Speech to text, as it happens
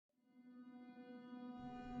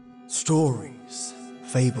Stories,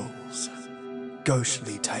 fables,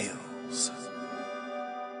 ghostly tales.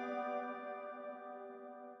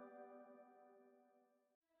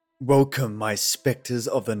 Welcome, my spectres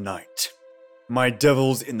of the night, my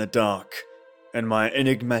devils in the dark, and my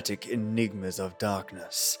enigmatic enigmas of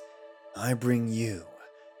darkness. I bring you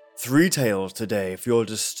 3 tales today for your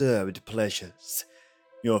disturbed pleasures.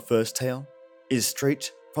 Your first tale is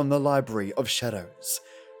straight from the Library of Shadows,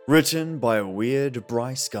 written by Weird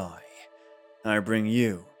Bryce Guy. I bring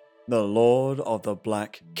you The Lord of the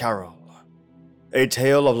Black Carol, a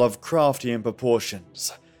tale of Lovecraftian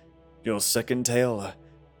proportions. Your second tale,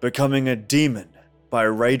 Becoming a Demon by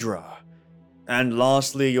Raedra. And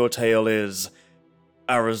lastly, your tale is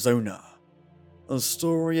Arizona, a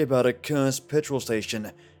story about a cursed petrol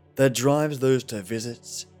station that drives those to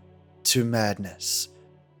visit to madness.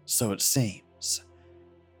 So it seems.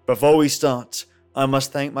 Before we start, I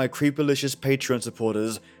must thank my Creepylicious Patreon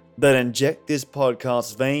supporters that inject this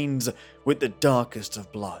podcast's veins with the darkest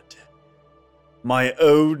of blood. My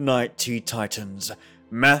old Night Tea Titans,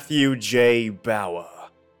 Matthew J. Bauer,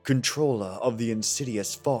 controller of the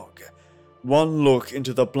insidious fog. One look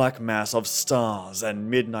into the black mass of stars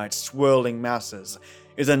and midnight swirling masses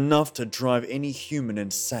is enough to drive any human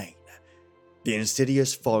insane. The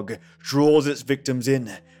insidious fog draws its victims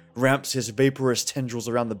in, wraps its vaporous tendrils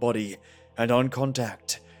around the body, and on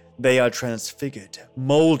contact, they are transfigured,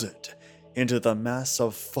 molded into the mass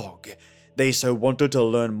of fog they so wanted to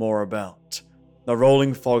learn more about. The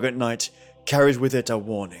rolling fog at night carries with it a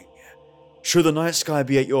warning. Should the night sky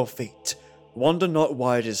be at your feet, wonder not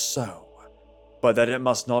why it is so, but that it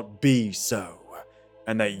must not be so,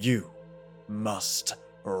 and that you must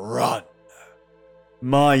run.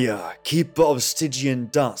 Maya, keeper of Stygian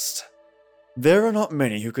dust. There are not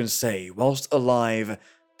many who can say, whilst alive,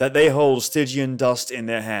 that they hold Stygian dust in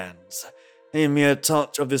their hands. A mere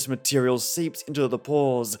touch of this material seeps into the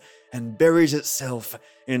pores and buries itself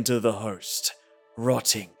into the host,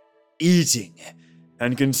 rotting, eating,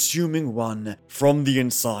 and consuming one from the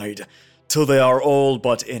inside till they are all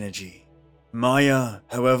but energy. Maya,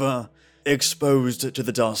 however, exposed to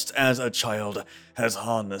the dust as a child, has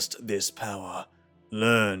harnessed this power,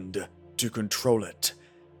 learned to control it.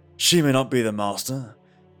 She may not be the master,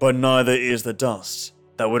 but neither is the dust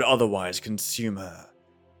that would otherwise consume her.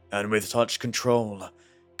 And with such control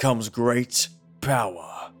comes great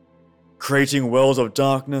power, creating wells of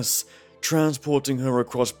darkness, transporting her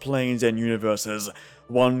across planes and universes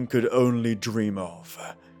one could only dream of.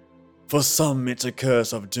 For some it's a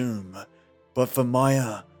curse of doom, but for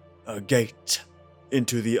Maya, a gate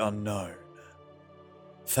into the unknown.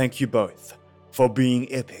 Thank you both for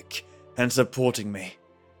being epic and supporting me.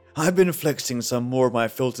 I've been flexing some more of my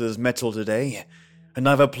filter's metal today, and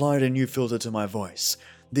I've applied a new filter to my voice.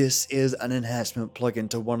 This is an enhancement plugin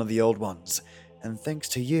to one of the old ones, and thanks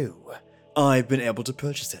to you, I've been able to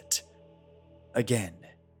purchase it. Again,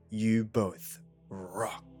 you both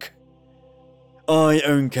rock. I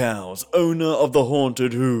own cows, owner of the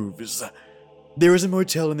Haunted Hooves. There is a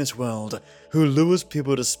motel in this world who lures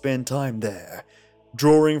people to spend time there,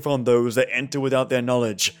 drawing from those that enter without their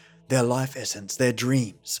knowledge, their life essence, their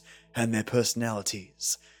dreams, and their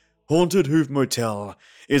personalities. Haunted Hoof Motel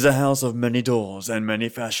is a house of many doors and many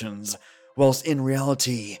fashions, whilst in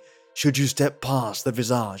reality, should you step past the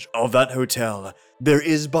visage of that hotel, there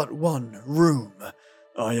is but one room.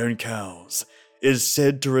 I Own Cows is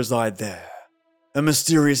said to reside there. A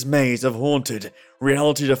mysterious maze of haunted,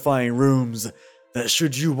 reality-defying rooms that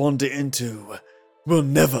should you wander into, will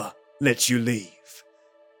never let you leave.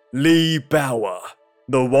 Lee Bauer,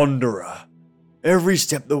 the Wanderer. Every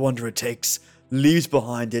step the Wanderer takes leaves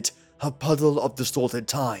behind it a puddle of distorted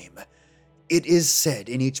time. It is said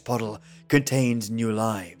in each puddle contains new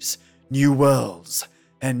lives, new worlds,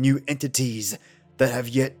 and new entities that have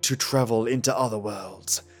yet to travel into other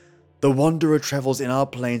worlds. The Wanderer travels in our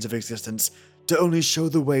planes of existence to only show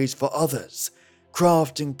the ways for others,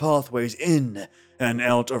 crafting pathways in and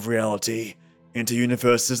out of reality into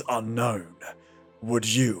universes unknown.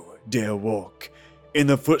 Would you dare walk in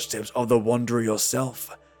the footsteps of the Wanderer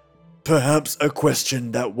yourself? Perhaps a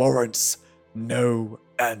question that warrants no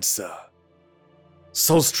answer.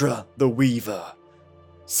 Solstra the Weaver.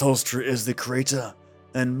 Solstra is the creator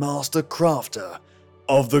and master crafter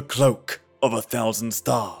of the Cloak of 1,000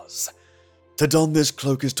 Stars. To don this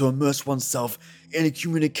cloak is to immerse oneself in a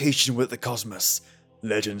communication with the cosmos.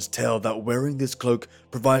 Legends tell that wearing this cloak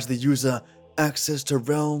provides the user access to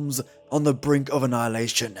realms on the brink of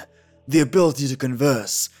annihilation, the ability to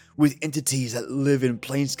converse with entities that live in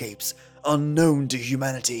planescapes unknown to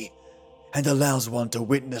humanity, and allows one to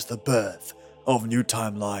witness the birth of new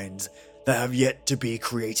timelines that have yet to be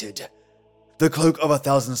created. The cloak of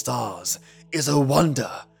 1,000 stars is a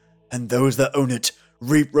wonder, and those that own it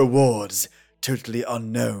reap rewards totally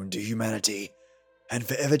unknown to humanity, and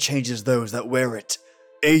forever changes those that wear it.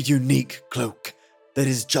 A unique cloak that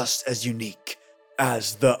is just as unique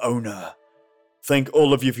as the owner. Thank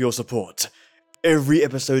all of you for your support. Every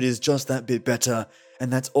episode is just that bit better,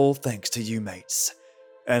 and that's all thanks to you mates.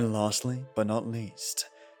 And lastly, but not least,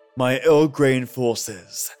 my Earl Grey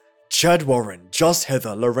enforcers. Chad Warren, Joss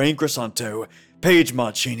Heather, Lorraine Grisanto, Paige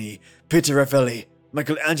Marcini, Peter Raffelli,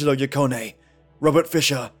 Michelangelo Iacone, Robert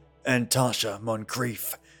Fisher, and Tasha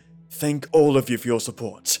Moncrief. Thank all of you for your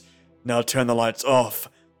support. Now turn the lights off,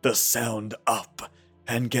 the sound up,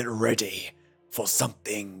 and get ready for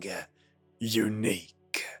something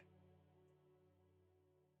unique.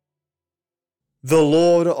 The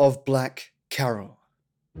Lord of Black Carol.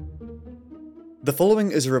 The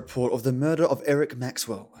following is a report of the murder of Eric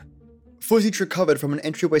Maxwell. Footage recovered from an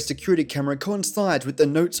entryway security camera coincides with the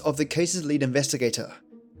notes of the case's lead investigator.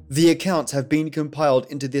 The accounts have been compiled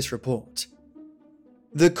into this report.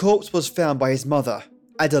 The corpse was found by his mother,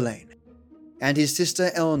 Adelaine, and his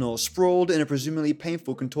sister Eleanor sprawled in a presumably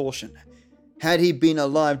painful contortion, had he been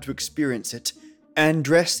alive to experience it, and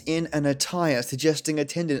dressed in an attire suggesting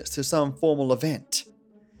attendance to some formal event.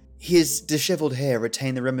 His disheveled hair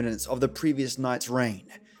retained the remnants of the previous night's rain,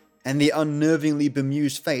 and the unnervingly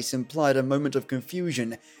bemused face implied a moment of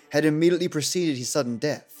confusion had immediately preceded his sudden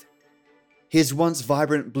death. His once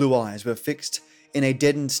vibrant blue eyes were fixed in a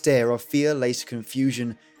deadened stare of fear-laced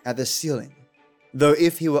confusion at the ceiling, though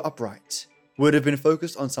if he were upright, would have been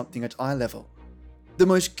focused on something at eye level. The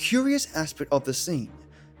most curious aspect of the scene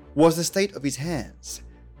was the state of his hands.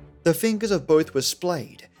 The fingers of both were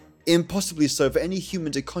splayed, impossibly so for any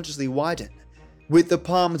human to consciously widen, with the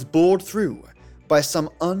palms bored through by some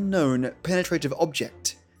unknown penetrative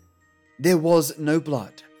object. There was no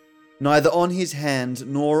blood, neither on his hands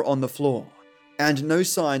nor on the floor, and no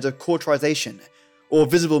signs of cauterization or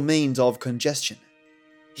visible means of congestion.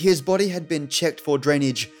 His body had been checked for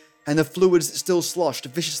drainage, and the fluids still sloshed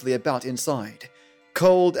viciously about inside,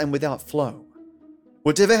 cold and without flow.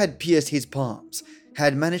 Whatever had pierced his palms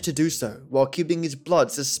had managed to do so while keeping his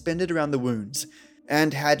blood suspended around the wounds,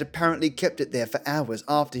 and had apparently kept it there for hours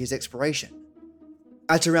after his expiration.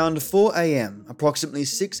 At around 4 a.m., approximately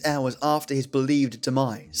 6 hours after his believed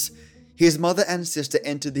demise, his mother and sister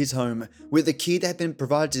entered his home with the key that had been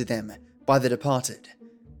provided to them by the departed.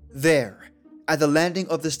 There, at the landing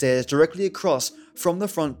of the stairs directly across from the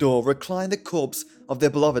front door, reclined the corpse of their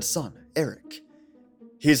beloved son, Eric.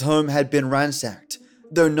 His home had been ransacked,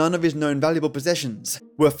 though none of his known valuable possessions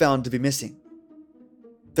were found to be missing.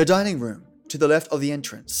 The dining room, to the left of the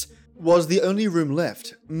entrance, was the only room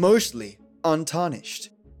left, mostly untarnished.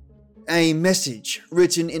 A message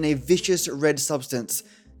written in a vicious red substance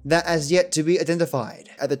that as yet to be identified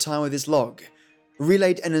at the time of this log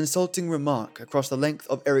relayed an insulting remark across the length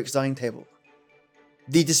of Eric's dining table.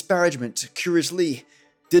 The disparagement, curiously,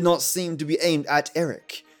 did not seem to be aimed at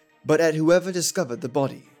Eric, but at whoever discovered the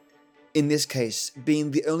body, in this case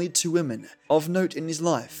being the only two women of note in his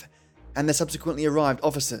life and the subsequently arrived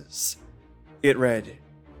officers. It read,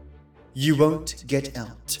 "You won't get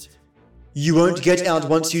out. You won't get out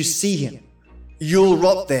once you see him. You'll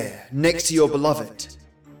rot there, next to your beloved.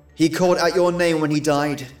 He called out your name when he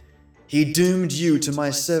died. He doomed you to my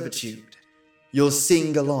servitude. You'll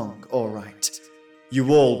sing along, all right.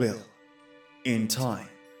 You all will. In time."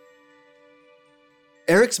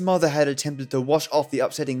 Eric's mother had attempted to wash off the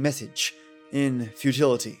upsetting message, in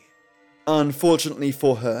futility. Unfortunately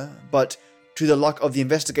for her, but to the luck of the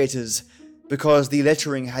investigators, because the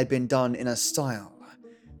lettering had been done in a style,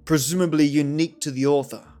 presumably unique to the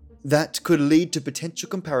author, that could lead to potential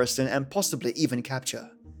comparison and possibly even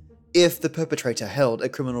capture, if the perpetrator held a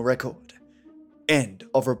criminal record. End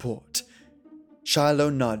of report. Shiloh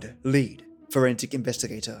Nudd, lead forensic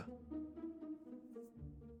investigator.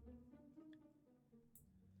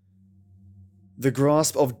 The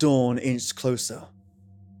grasp of dawn inched closer,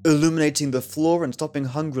 illuminating the floor and stopping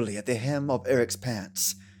hungrily at the hem of Eric's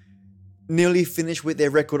pants. Nearly finished with their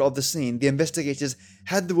record of the scene, the investigators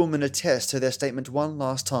had the woman attest to their statement one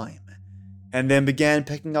last time, and then began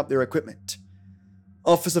packing up their equipment.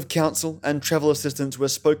 Office of Counsel and travel assistants were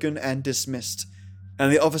spoken and dismissed,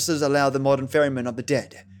 and the officers allowed the modern ferryman of the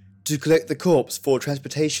dead to collect the corpse for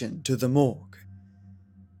transportation to the morgue.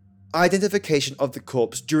 Identification of the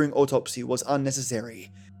corpse during autopsy was unnecessary,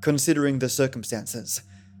 considering the circumstances,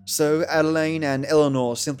 so Adelaine and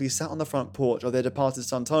Eleanor simply sat on the front porch of their departed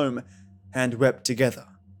son's home and wept together,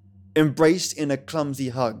 embraced in a clumsy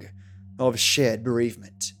hug of shared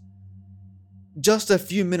bereavement. Just a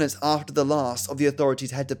few minutes after the last of the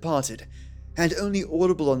authorities had departed, and only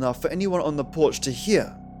audible enough for anyone on the porch to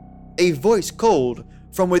hear, a voice called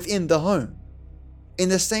from within the home, in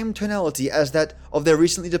the same tonality as that of their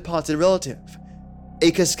recently departed relative.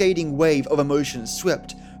 A cascading wave of emotions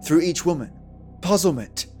swept through each woman: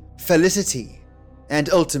 puzzlement, felicity, and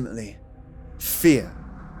ultimately, fear.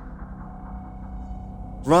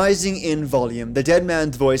 Rising in volume, the dead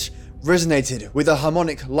man's voice resonated with a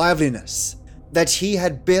harmonic liveliness that he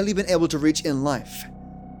had barely been able to reach in life.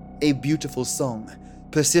 A beautiful song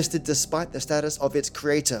persisted despite the status of its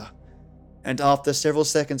creator, and after several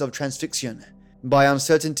seconds of transfixion by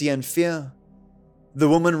uncertainty and fear, the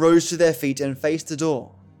woman rose to their feet and faced the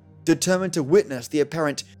door, determined to witness the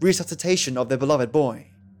apparent resuscitation of their beloved boy.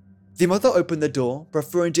 The mother opened the door,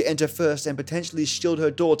 preferring to enter first and potentially shield her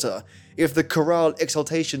daughter if the chorale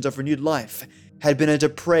exaltations of renewed life had been a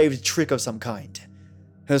depraved trick of some kind.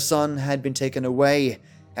 Her son had been taken away,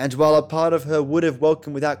 and while a part of her would have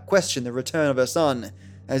welcomed without question the return of her son,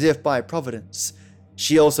 as if by providence,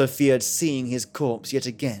 she also feared seeing his corpse yet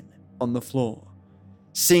again on the floor,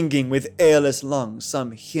 singing with airless lungs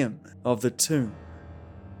some hymn of the tomb.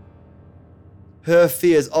 Her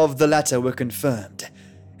fears of the latter were confirmed,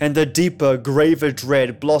 and the deeper, graver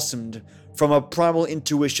dread blossomed from a primal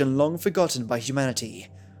intuition long forgotten by humanity.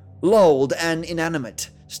 Lulled and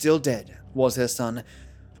inanimate, still dead, was her son,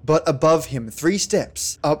 but above him, 3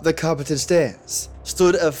 steps up the carpeted stairs,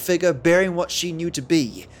 stood a figure bearing what she knew to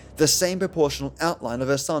be the same proportional outline of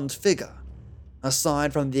her son's figure.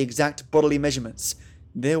 Aside from the exact bodily measurements,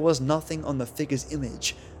 there was nothing on the figure's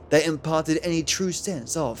image that imparted any true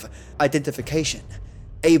sense of identification.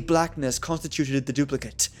 A blackness constituted the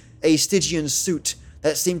duplicate, a Stygian suit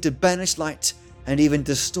that seemed to banish light and even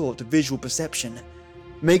distort visual perception,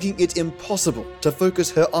 making it impossible to focus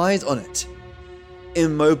her eyes on it.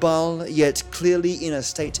 Immobile, yet clearly in a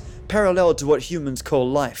state parallel to what humans call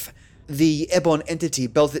life, the ebon entity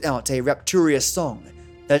belted out a rapturous song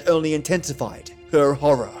that only intensified her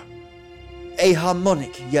horror. A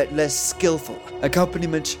harmonic yet less skillful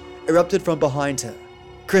accompaniment erupted from behind her,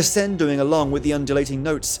 crescendoing along with the undulating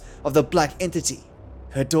notes of the black entity.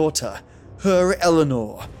 Her daughter, her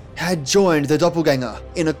Eleanor, had joined the doppelganger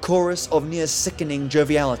in a chorus of near-sickening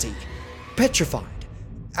joviality. Petrified,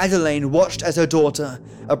 Adelaine watched as her daughter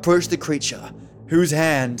approached the creature, whose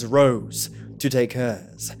hand rose to take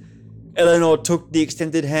hers. Eleanor took the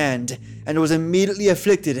extended hand and was immediately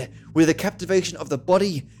afflicted with a captivation of the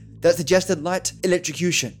body that suggested light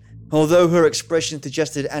electrocution, although her expression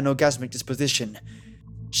suggested an orgasmic disposition.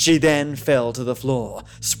 She then fell to the floor,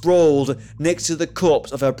 sprawled next to the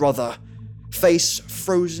corpse of her brother, face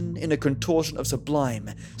frozen in a contortion of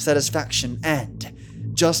sublime satisfaction and,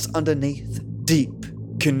 just underneath, deep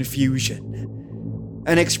confusion.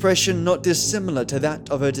 An expression not dissimilar to that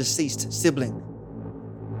of her deceased sibling.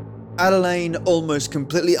 Adelaine, almost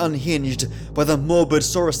completely unhinged by the morbid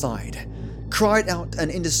sorricide, cried out an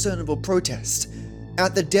indiscernible protest.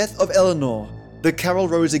 At the death of Eleanor, the carol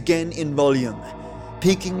rose again in volume,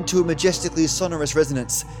 peaking to a majestically sonorous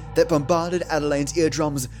resonance that bombarded Adelaine's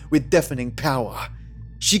eardrums with deafening power.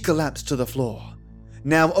 She collapsed to the floor,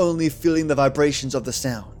 now only feeling the vibrations of the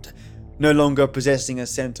sound, no longer possessing a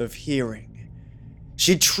sense of hearing.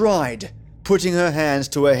 She tried putting her hands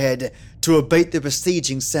to her head to abate the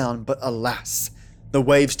besieging sound, but alas, the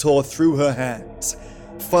waves tore through her hands,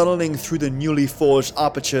 funneling through the newly forged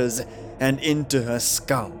apertures and into her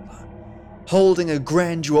skull. Holding a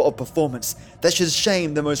grandeur of performance that should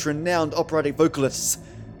shame the most renowned operatic vocalists,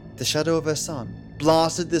 the shadow of her son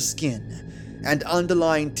blasted the skin and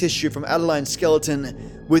underlying tissue from Adeline's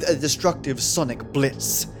skeleton with a destructive sonic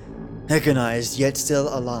blitz. Agonized yet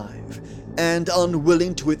still alive, and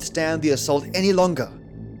unwilling to withstand the assault any longer,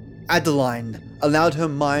 Adeline allowed her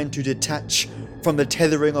mind to detach from the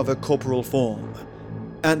tethering of her corporal form.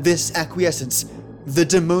 At this acquiescence, the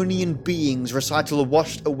demonian being's recital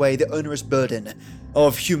washed away the onerous burden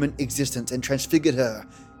of human existence and transfigured her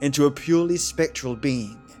into a purely spectral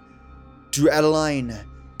being. To Adeline,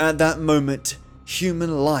 at that moment,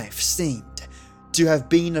 human life seemed to have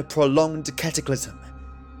been a prolonged cataclysm,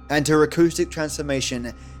 and her acoustic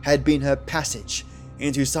transformation had been her passage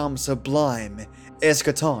into some sublime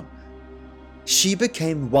eschaton. She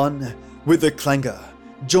became one with the clangor,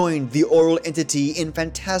 joined the aural entity in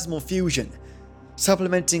phantasmal fusion,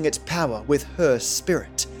 supplementing its power with her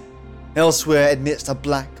spirit. Elsewhere, amidst a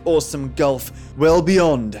black, awesome gulf well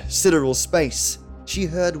beyond sidereal space, she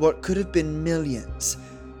heard what could have been millions,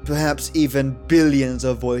 perhaps even billions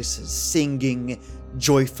of voices singing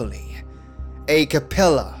joyfully, a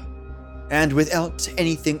cappella, and without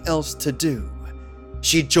anything else to do,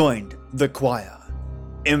 she joined the choir,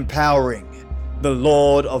 empowering the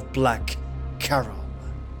Lord of Black Carol.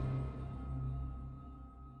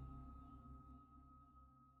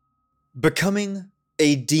 Becoming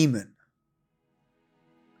a demon.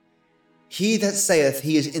 He that saith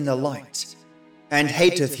he is in the light, and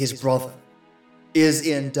hateth his brother, is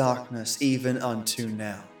in darkness even unto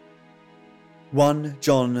now. 1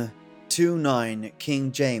 John 2:9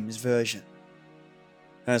 King James Version.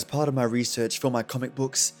 As part of my research for my comic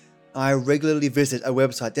books, I regularly visit a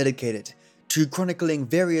website dedicated to chronicling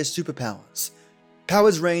various superpowers.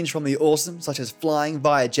 Powers range from the awesome, such as flying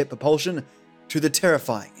via jet propulsion, to the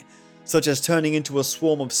terrifying, such as turning into a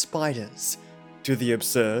swarm of spiders, to the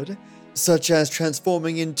absurd, such as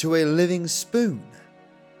transforming into a living spoon.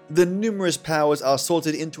 The numerous powers are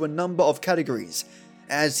sorted into a number of categories,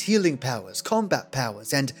 as healing powers, combat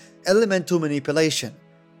powers, and elemental manipulation.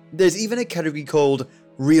 There's even a category called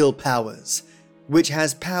real powers, which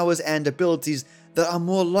has powers and abilities that are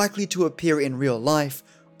more likely to appear in real life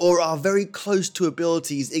or are very close to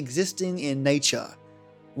abilities existing in nature.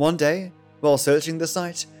 One day, while searching the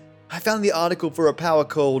site, I found the article for a power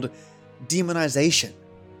called Demonisation,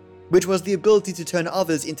 which was the ability to turn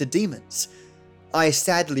others into demons. I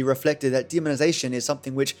sadly reflected that demonization is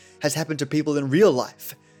something which has happened to people in real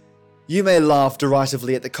life. You may laugh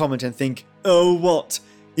derisively at the comment and think, oh what?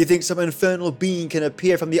 You think some infernal being can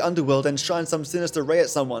appear from the underworld and shine some sinister ray at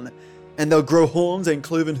someone, and they'll grow horns and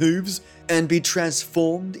cloven hooves and be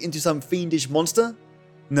transformed into some fiendish monster?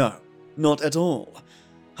 No, not at all.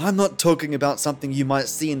 I'm not talking about something you might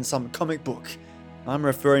see in some comic book. I'm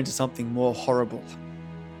referring to something more horrible,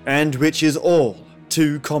 and which is all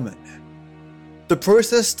too common. The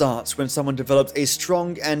process starts when someone develops a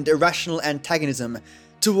strong and irrational antagonism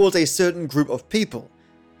towards a certain group of people.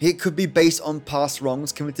 It could be based on past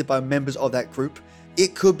wrongs committed by members of that group.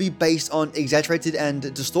 It could be based on exaggerated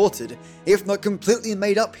and distorted, if not completely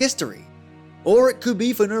made up history. Or it could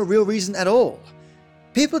be for no real reason at all.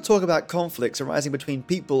 People talk about conflicts arising between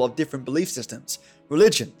people of different belief systems,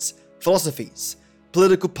 religions, philosophies,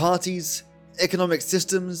 political parties, economic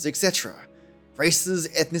systems, etc., races,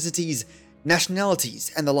 ethnicities,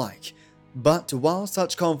 nationalities, and the like. But while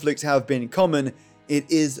such conflicts have been common, it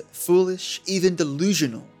is foolish, even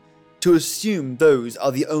delusional, to assume those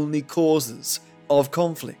are the only causes of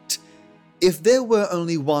conflict. If there were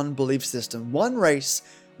only one belief system, one race,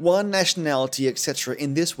 one nationality, etc.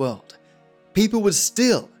 in this world, people would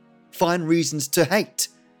still find reasons to hate.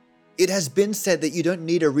 It has been said that you don't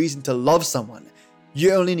need a reason to love someone,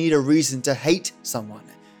 you only need a reason to hate someone.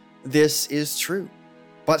 This is true.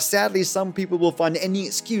 But sadly, some people will find any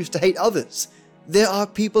excuse to hate others. There are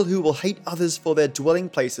people who will hate others for their dwelling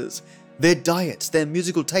places, their diets, their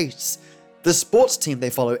musical tastes, the sports team they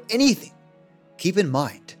follow, anything. Keep in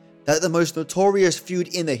mind that the most notorious feud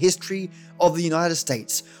in the history of the United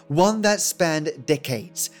States, one that spanned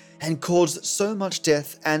decades and caused so much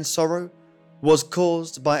death and sorrow, was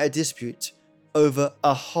caused by a dispute over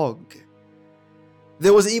a hog.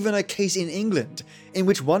 There was even a case in England in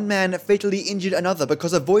which one man fatally injured another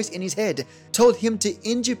because a voice in his head told him to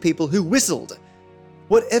injure people who whistled.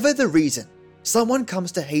 Whatever the reason, someone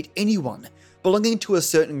comes to hate anyone belonging to a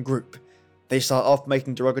certain group. They start off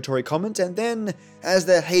making derogatory comments, and then, as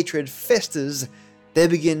their hatred festers, they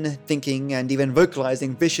begin thinking and even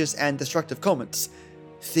vocalizing vicious and destructive comments.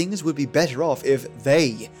 Things would be better off if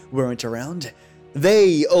they weren't around.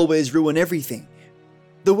 They always ruin everything.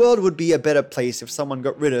 The world would be a better place if someone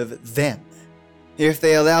got rid of them. If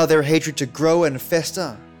they allow their hatred to grow and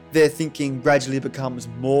fester, their thinking gradually becomes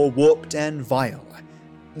more warped and vile.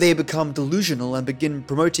 They become delusional and begin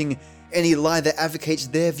promoting any lie that advocates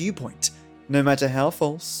their viewpoint, no matter how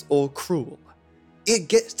false or cruel. It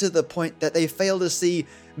gets to the point that they fail to see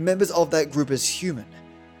members of that group as human.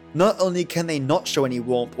 Not only can they not show any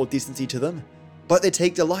warmth or decency to them, but they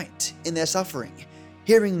take delight in their suffering.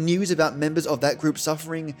 Hearing news about members of that group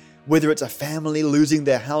suffering, whether it's a family losing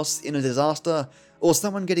their house in a disaster, or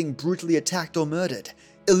someone getting brutally attacked or murdered,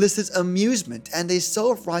 elicits amusement and a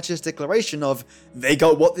self-righteous declaration of, they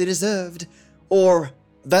got what they deserved, or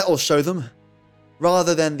that'll show them,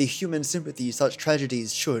 rather than the human sympathy such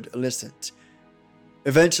tragedies should elicit.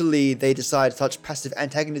 Eventually, they decide such passive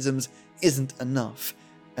antagonisms isn't enough,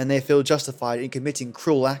 and they feel justified in committing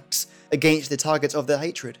cruel acts against the targets of their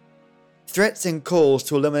hatred. Threats and calls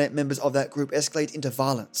to eliminate members of that group escalate into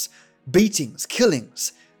violence, beatings,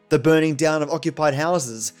 killings, the burning down of occupied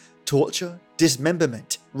houses, torture,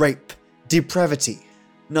 dismemberment, rape, depravity.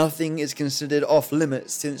 Nothing is considered off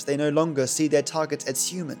limits since they no longer see their targets as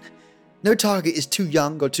human. No target is too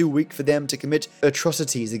young or too weak for them to commit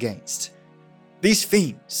atrocities against. These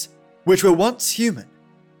fiends, which were once human,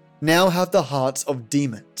 now have the hearts of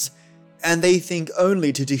demons, and they think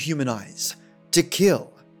only to dehumanize, to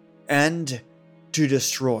kill, and to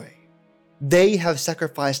destroy. They have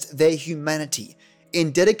sacrificed their humanity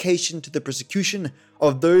in dedication to the persecution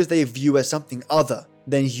of those they view as something other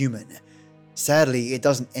than human. Sadly, it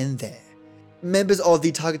doesn't end there. Members of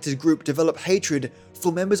the targeted group develop hatred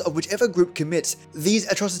for members of whichever group commits these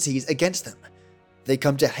atrocities against them. They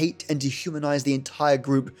come to hate and dehumanize the entire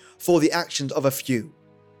group for the actions of a few.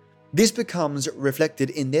 This becomes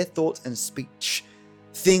reflected in their thoughts and speech.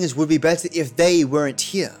 Things would be better if they weren't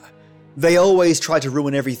here. They always try to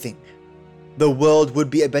ruin everything. The world would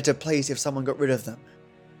be a better place if someone got rid of them.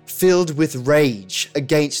 Filled with rage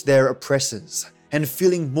against their oppressors, and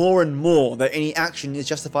feeling more and more that any action is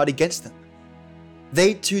justified against them.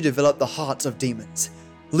 They too develop the hearts of demons,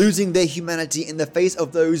 losing their humanity in the face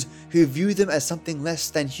of those who view them as something less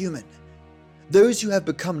than human. Those who have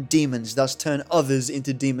become demons thus turn others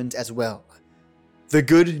into demons as well. The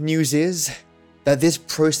good news is that this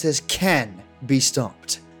process can be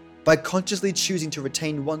stopped by consciously choosing to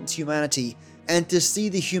retain one's humanity and to see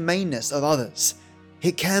the humaneness of others.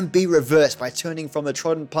 It can be reversed by turning from the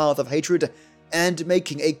trodden path of hatred and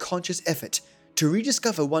making a conscious effort to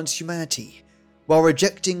rediscover one's humanity, while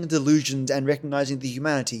rejecting delusions and recognizing the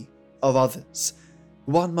humanity of others.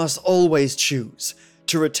 One must always choose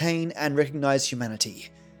to retain and recognize humanity.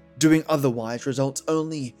 Doing otherwise results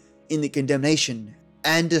only in the condemnation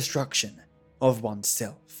and destruction of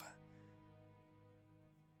oneself.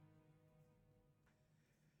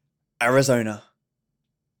 Arizona.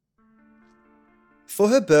 For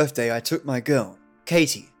her birthday, I took my girl,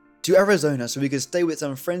 Katie, to Arizona so we could stay with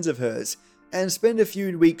some friends of hers and spend a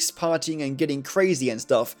few weeks partying and getting crazy and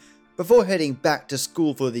stuff before heading back to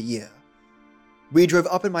school for the year. We drove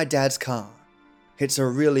up in my dad's car. It's a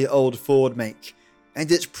really old Ford make,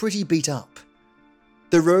 and it's pretty beat up.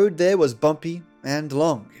 The road there was bumpy and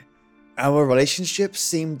long. Our relationship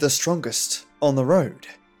seemed the strongest on the road.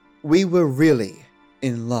 We were really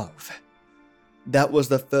in love. That was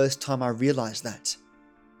the first time I realized that.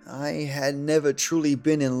 I had never truly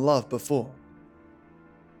been in love before.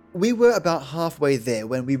 We were about halfway there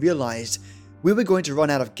when we realized we were going to run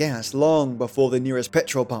out of gas long before the nearest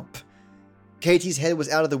petrol pump. Katie's head was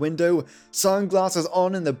out of the window, sunglasses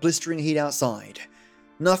on in the blistering heat outside.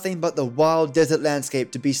 Nothing but the wild desert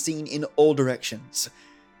landscape to be seen in all directions.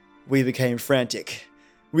 We became frantic.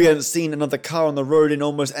 We hadn't seen another car on the road in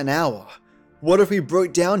almost an hour. What if we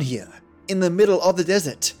broke down here, in the middle of the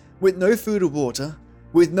desert, with no food or water,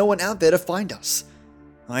 with no one out there to find us?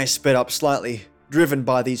 I sped up slightly, driven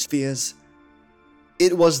by these fears.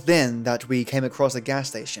 It was then that we came across a gas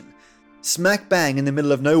station, smack bang in the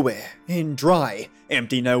middle of nowhere, in dry,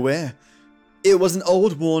 empty nowhere. It was an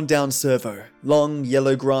old worn down servo, long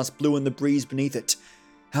yellow grass blew in the breeze beneath it.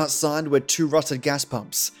 Outside were two rusted gas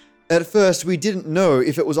pumps. At first we didn't know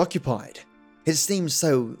if it was occupied. It seemed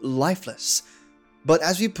so lifeless. But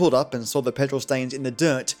as we pulled up and saw the petrol stains in the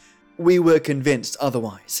dirt, we were convinced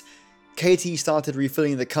otherwise. Katie started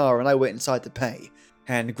refilling the car and I went inside to pay,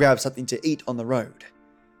 and grabbed something to eat on the road.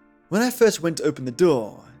 When I first went to open the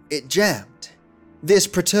door, it jammed. This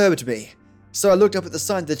perturbed me, so I looked up at the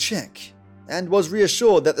sign to check, and was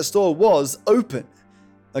reassured that the store was open,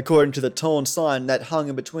 according to the torn sign that hung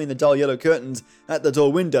in between the dull yellow curtains at the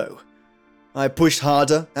door window. I pushed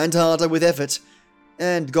harder and harder with effort,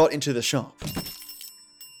 and got into the shop.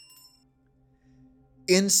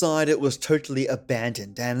 Inside it was totally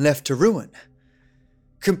abandoned and left to ruin.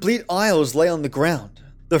 Complete aisles lay on the ground.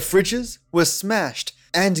 The fridges were smashed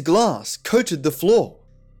and glass coated the floor.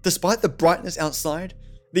 Despite the brightness outside,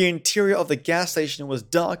 the interior of the gas station was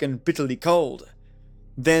dark and bitterly cold.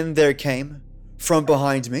 Then there came, from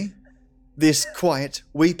behind me, this quiet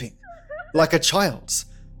weeping, like a child's.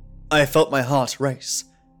 I felt my heart race.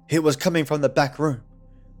 It was coming from the back room.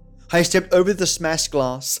 I stepped over the smashed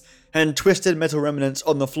glass and twisted metal remnants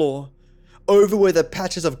on the floor, over where the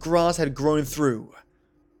patches of grass had grown through.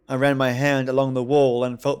 I ran my hand along the wall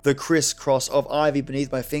and felt the crisscross of ivy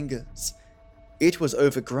beneath my fingers. It was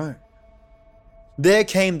overgrown. There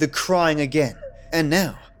came the crying again, and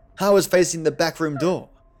now I was facing the back room door.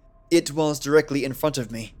 It was directly in front of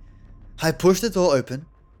me. I pushed the door open,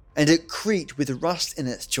 and it creaked with rust in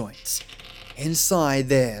its joints. Inside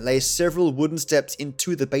there lay several wooden steps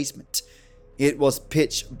into the basement. It was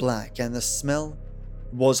pitch black, and the smell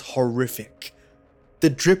was horrific. The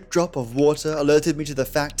drip drop of water alerted me to the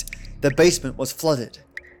fact the basement was flooded.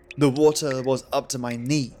 The water was up to my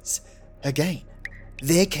knees. Again,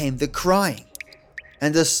 there came the crying,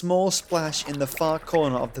 and a small splash in the far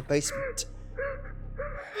corner of the basement.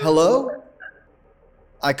 "Hello?"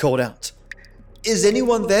 I called out. Is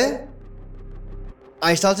anyone there?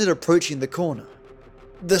 I started approaching the corner.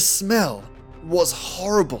 The smell was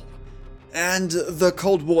horrible, and the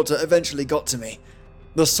cold water eventually got to me.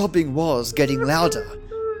 The sobbing was getting louder.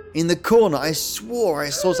 In the corner, I swore I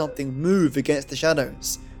saw something move against the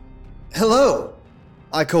shadows. Hello,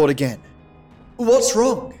 I called again. What's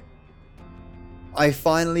wrong? I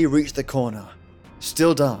finally reached the corner.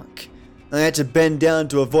 Still dark. I had to bend down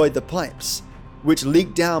to avoid the pipes, which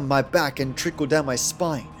leaked down my back and trickled down my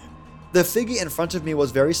spine. The figure in front of me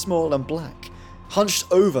was very small and black,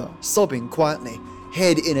 hunched over, sobbing quietly,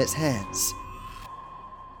 head in its hands.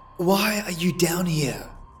 Why are you down here?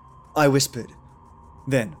 I whispered.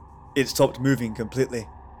 Then, it stopped moving completely.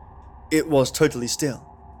 It was totally still.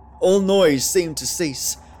 All noise seemed to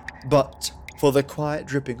cease, but for the quiet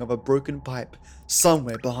dripping of a broken pipe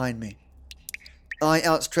somewhere behind me. I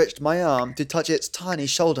outstretched my arm to touch its tiny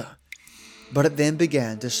shoulder, but it then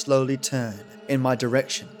began to slowly turn in my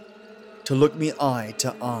direction, to look me eye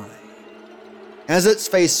to eye. As its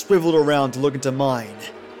face swiveled around to look into mine,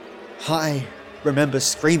 I remember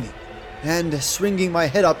screaming and swinging my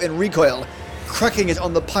head up in recoil, cracking it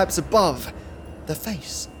on the pipes above. The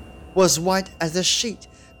face was white as a sheet,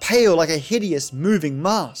 pale like a hideous moving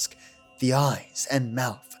mask. The eyes and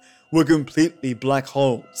mouth were completely black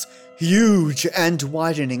holes, huge and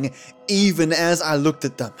widening even as I looked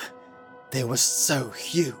at them. They were so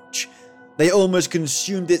huge. They almost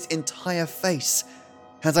consumed its entire face.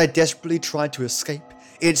 As I desperately tried to escape,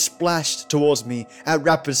 it splashed towards me at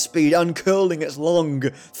rapid speed, uncurling its long,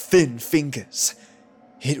 thin fingers.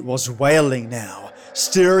 It was wailing now,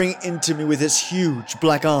 staring into me with its huge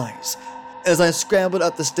black eyes. As I scrambled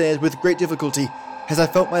up the stairs with great difficulty, as I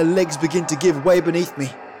felt my legs begin to give way beneath me,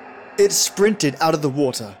 it sprinted out of the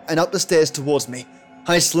water and up the stairs towards me.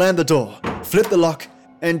 I slammed the door, flipped the lock,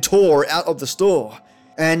 and tore out of the store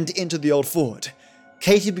and into the old Ford.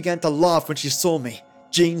 Katie began to laugh when she saw me,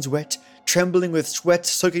 jeans wet, trembling with sweat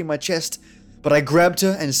soaking my chest, but I grabbed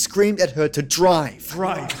her and screamed at her to drive.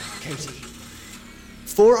 Drive, Katie.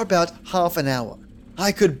 For about half an hour,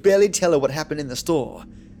 I could barely tell her what happened in the store.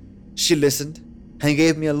 She listened and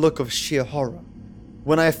gave me a look of sheer horror.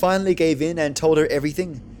 When I finally gave in and told her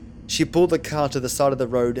everything, she pulled the car to the side of the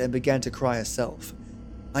road and began to cry herself.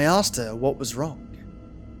 I asked her what was wrong.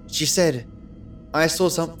 She said, I saw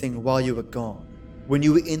something while you were gone, when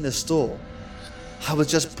you were in the store. I was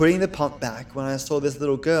just putting the pump back when I saw this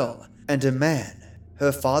little girl and a man,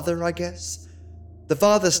 her father, I guess. The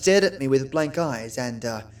father stared at me with blank eyes and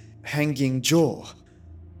a hanging jaw.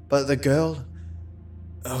 But the girl,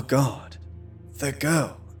 oh God, the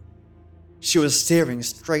girl. She was staring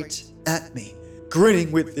straight at me,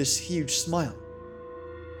 grinning with this huge smile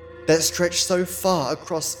that stretched so far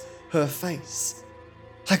across her face.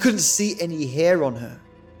 I couldn't see any hair on her,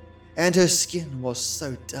 and her skin was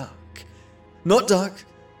so dark. Not dark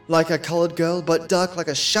like a colored girl, but dark like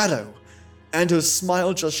a shadow, and her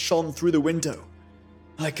smile just shone through the window.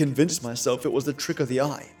 I convinced myself it was the trick of the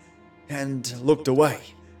eye, and looked away.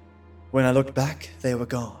 When I looked back, they were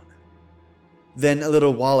gone. Then a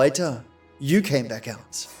little while later, you came back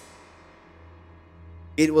out.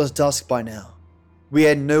 It was dusk by now. We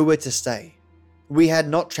had nowhere to stay. We had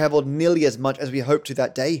not traveled nearly as much as we hoped to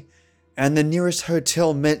that day, and the nearest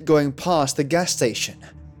hotel meant going past the gas station.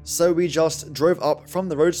 So we just drove up from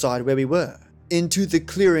the roadside where we were, into the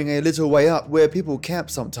clearing a little way up where people camp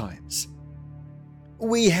sometimes.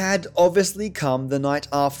 We had obviously come the night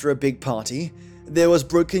after a big party. There was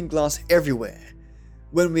broken glass everywhere.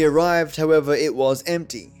 When we arrived, however, it was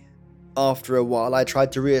empty. After a while, I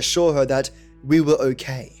tried to reassure her that we were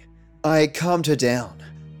okay. I calmed her down,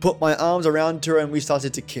 put my arms around her, and we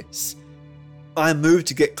started to kiss. I moved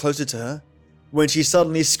to get closer to her, when she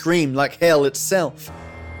suddenly screamed like hell itself.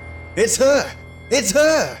 It's her! It's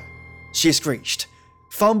her! She screeched,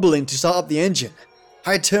 fumbling to start up the engine.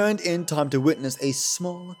 I turned in time to witness a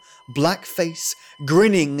small, black face,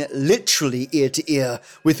 grinning literally ear to ear,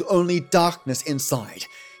 with only darkness inside.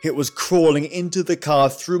 It was crawling into the car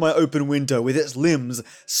through my open window with its limbs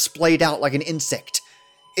splayed out like an insect.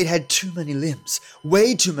 It had too many limbs,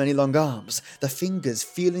 way too many long arms, the fingers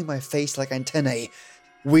feeling my face like antennae.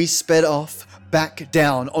 We sped off, back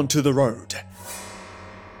down onto the road.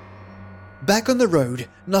 Back on the road,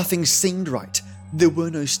 nothing seemed right. There were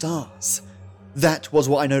no stars. That was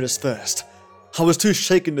what I noticed first. I was too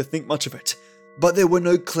shaken to think much of it, but there were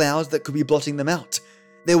no clouds that could be blotting them out.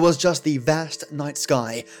 There was just the vast night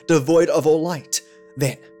sky, devoid of all light.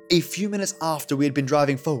 Then, a few minutes after we had been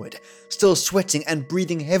driving forward, still sweating and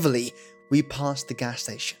breathing heavily, we passed the gas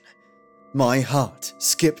station. My heart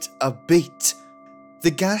skipped a beat.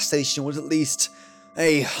 The gas station was at least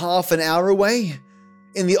a half an hour away,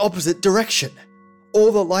 in the opposite direction.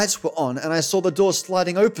 All the lights were on and I saw the door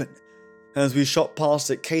sliding open. As we shot past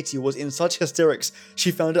it, Katie was in such hysterics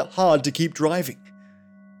she found it hard to keep driving.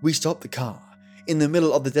 We stopped the car in the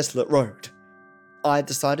middle of the desolate road. I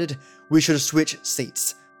decided we should switch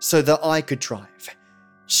seats so that I could drive.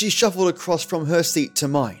 She shuffled across from her seat to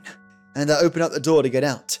mine, and I opened up the door to get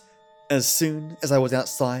out. As soon as I was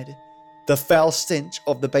outside, the foul stench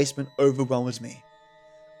of the basement overwhelmed me.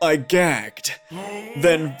 I gagged,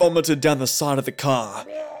 then vomited down the side of the car.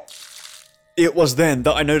 It was then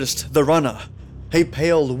that I noticed the runner, a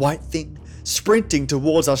pale white thing sprinting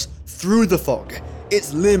towards us through the fog,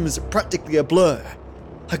 its limbs practically a blur.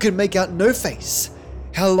 I could make out no face.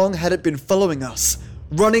 How long had it been following us,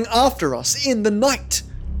 running after us in the night?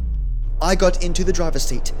 I got into the driver's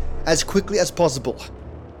seat as quickly as possible.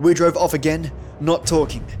 We drove off again, not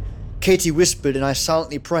talking. Katie whispered and I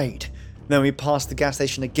silently prayed. Then we passed the gas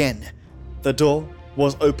station again. The door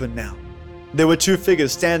was open now. There were 2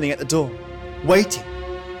 figures standing at the door, waiting.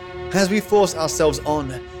 As we forced ourselves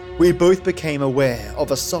on, we both became aware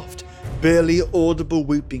of a soft, barely audible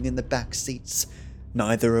whooping in the back seats.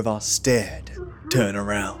 Neither of us dared turn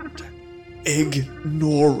around.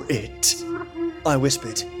 Ignore it, I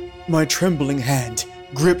whispered. My trembling hand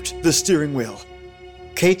gripped the steering wheel.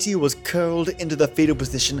 Katie was curled into the fetal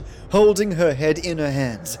position, holding her head in her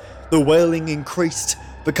hands. The wailing increased,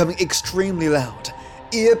 becoming extremely loud,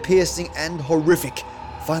 ear-piercing and horrific.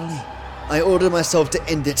 Finally, I ordered myself to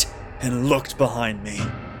end it and looked behind me.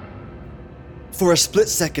 For a split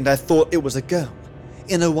second, I thought it was a girl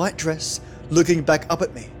in a white dress looking back up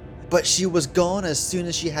at me, but she was gone as soon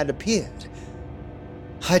as she had appeared.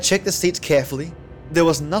 I checked the seats carefully. There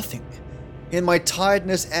was nothing. In my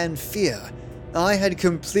tiredness and fear, I had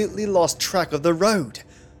completely lost track of the road.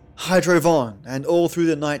 I drove on, and all through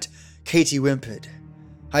the night, Katie whimpered.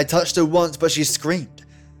 I touched her once, but she screamed.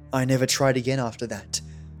 I never tried again after that.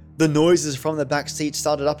 The noises from the back seat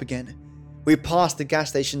started up again. We passed the gas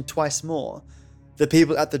station twice more. The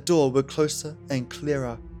people at the door were closer and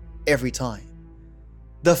clearer every time.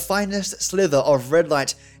 The finest slither of red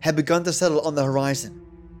light had begun to settle on the horizon.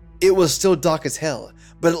 It was still dark as hell,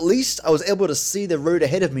 but at least I was able to see the road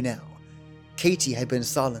ahead of me now. Katie had been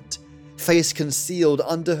silent, face concealed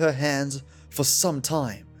under her hands for some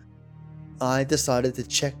time. I decided to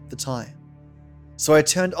check the time, so I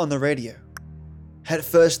turned on the radio. At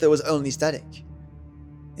first there was only static.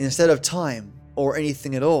 Instead of time or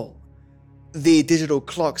anything at all, the digital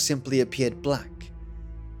clock simply appeared black.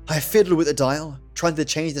 I fiddled with the dial, trying to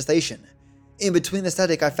change the station. In between the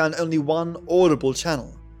static, I found only one audible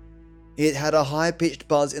channel. It had a high-pitched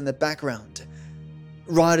buzz in the background.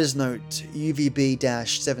 Rider's note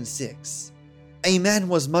UVB-76. A man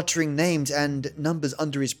was muttering names and numbers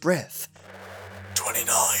under his breath.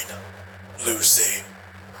 29, Lucy.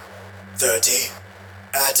 30,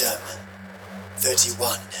 Adam.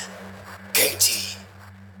 31, Katie.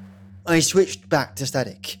 I switched back to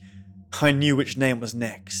static. I knew which name was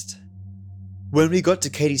next. When we got to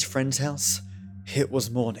Katie's friend's house, it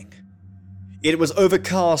was morning. It was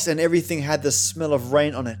overcast and everything had the smell of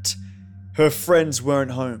rain on it. Her friends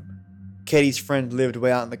weren't home. Katie's friend lived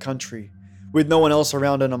way out in the country, with no one else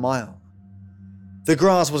around in a mile. The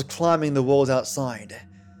grass was climbing the walls outside.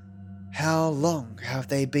 How long have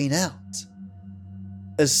they been out?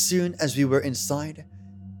 As soon as we were inside,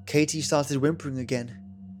 Katie started whimpering again.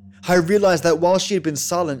 I realized that while she had been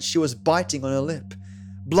silent, she was biting on her lip.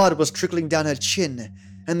 Blood was trickling down her chin,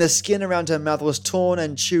 and the skin around her mouth was torn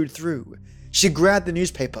and chewed through. She grabbed the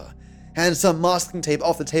newspaper and some masking tape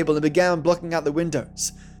off the table and began blocking out the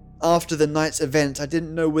windows. After the night's event, I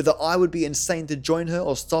didn't know whether I would be insane to join her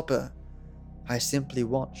or stop her. I simply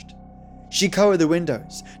watched. She covered the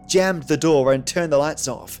windows, jammed the door, and turned the lights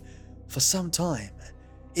off. For some time,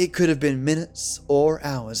 it could have been minutes or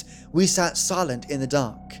hours, we sat silent in the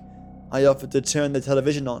dark. I offered to turn the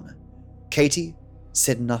television on. Katie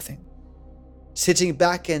said nothing. Sitting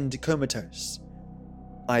back and comatose,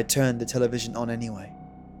 I turned the television on anyway.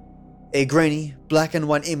 A grainy, black and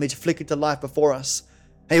white image flickered to life before us.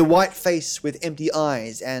 A white face with empty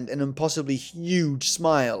eyes and an impossibly huge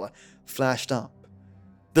smile flashed up.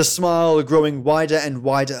 The smile growing wider and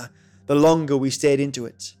wider the longer we stared into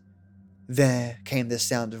it. There came the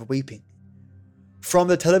sound of weeping. From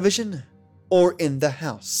the television or in the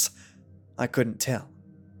house, I couldn't tell.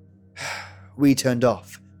 We turned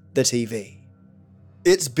off the TV.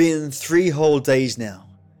 It's been 3 whole days now.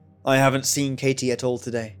 I haven't seen Katie at all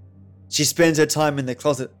today. She spends her time in the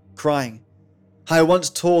closet, crying. I once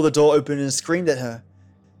tore the door open and screamed at her.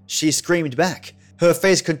 She screamed back, her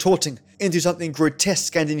face contorting into something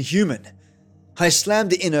grotesque and inhuman. I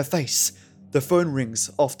slammed it in her face. The phone rings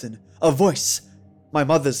often. A voice, my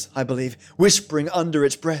mother's, I believe, whispering under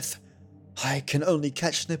its breath. I can only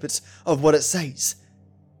catch snippets of what it says.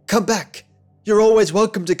 Come back. You're always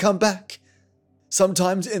welcome to come back.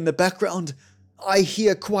 Sometimes in the background, I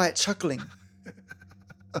hear quiet chuckling.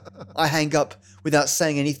 I hang up without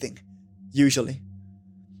saying anything, usually.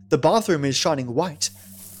 The bathroom is shining white.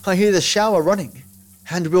 I hear the shower running,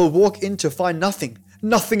 and we'll walk in to find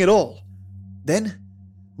nothing at all. Then,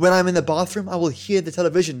 when I'm in the bathroom, I will hear the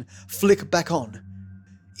television flick back on.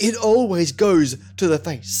 It always goes to the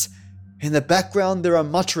face. In the background, there are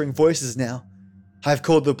muttering voices now. I've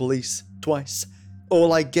called the police twice.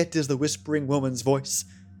 All I get is the whispering woman's voice.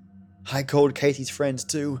 I called Katie's friends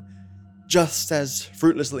too, just as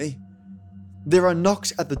fruitlessly. There are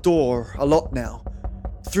knocks at the door a lot now.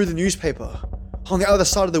 Through the newspaper. On the other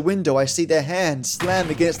side of the window, I see their hands slam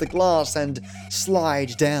against the glass and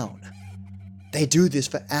slide down. They do this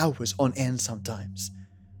for hours on end sometimes.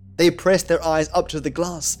 They press their eyes up to the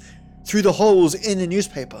glass, through the holes in the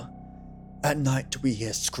newspaper. At night, we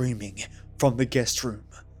hear screaming from the guest room.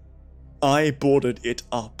 I boarded it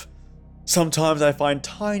up. Sometimes I find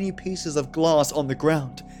tiny pieces of glass on the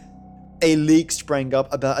ground. A leak sprang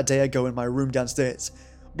up about a day ago in my room downstairs.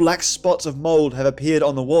 Black spots of mold have appeared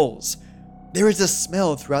on the walls. There is a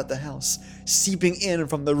smell throughout the house, seeping in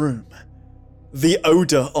from the room. The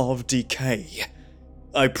odor of decay.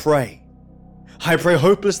 I pray. I pray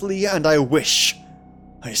hopelessly and I wish.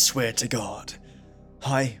 I swear to God,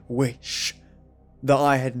 I wish that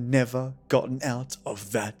I had never gotten out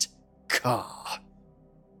of that car.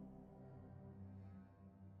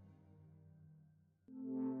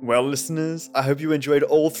 Well, listeners, I hope you enjoyed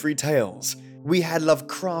all 3 tales. We had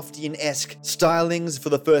Lovecraftian-esque stylings for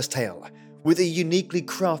the first tale, with a uniquely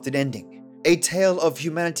crafted ending. A tale of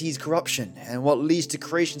humanity's corruption and what leads to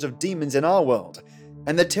creations of demons in our world,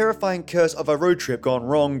 and the terrifying curse of a road trip gone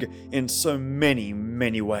wrong in so many,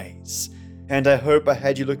 many ways. And I hope I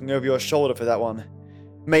had you looking over your shoulder for that one.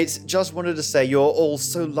 Mates, just wanted to say you're all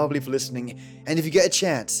so lovely for listening, and if you get a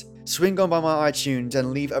chance, swing on by my iTunes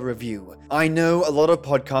and leave a review. I know a lot of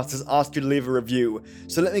podcasters ask you to leave a review,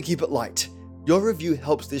 so let me keep it light. Your review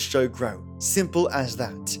helps this show grow. Simple as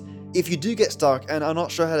that. If you do get stuck and are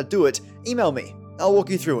not sure how to do it, email me. I'll walk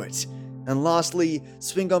you through it. And lastly,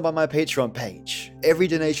 swing on by my Patreon page. Every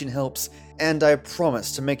donation helps, and I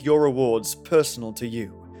promise to make your rewards personal to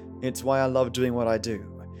you. It's why I love doing what I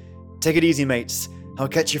do. Take it easy, mates. I'll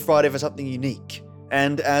catch you Friday for something unique.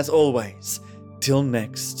 And as always, till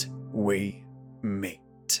next we meet.